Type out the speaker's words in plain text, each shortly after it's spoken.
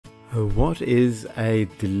What is a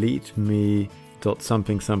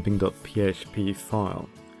deleteme.something.php file?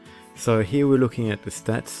 So here we're looking at the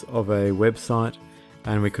stats of a website,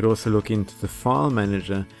 and we could also look into the file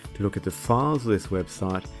manager to look at the files of this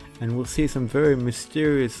website, and we'll see some very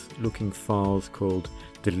mysterious looking files called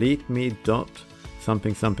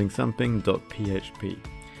deleteme.something.php.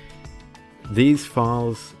 These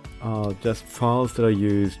files are just files that are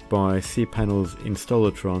used by cpanel's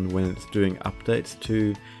installatron when it's doing updates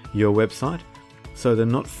to your website. So they're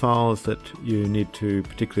not files that you need to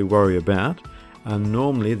particularly worry about, and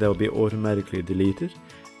normally they'll be automatically deleted.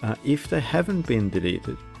 If they haven't been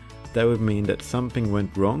deleted, that would mean that something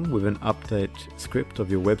went wrong with an update script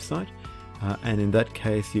of your website, and in that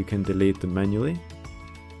case you can delete them manually.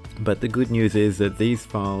 But the good news is that these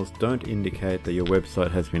files don't indicate that your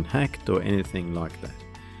website has been hacked or anything like that.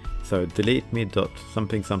 So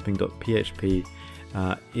deleteme.something.php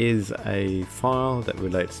is a file that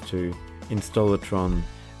relates to installatron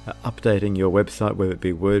updating your website, whether it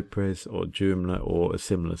be WordPress or Joomla or a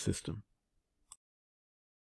similar system.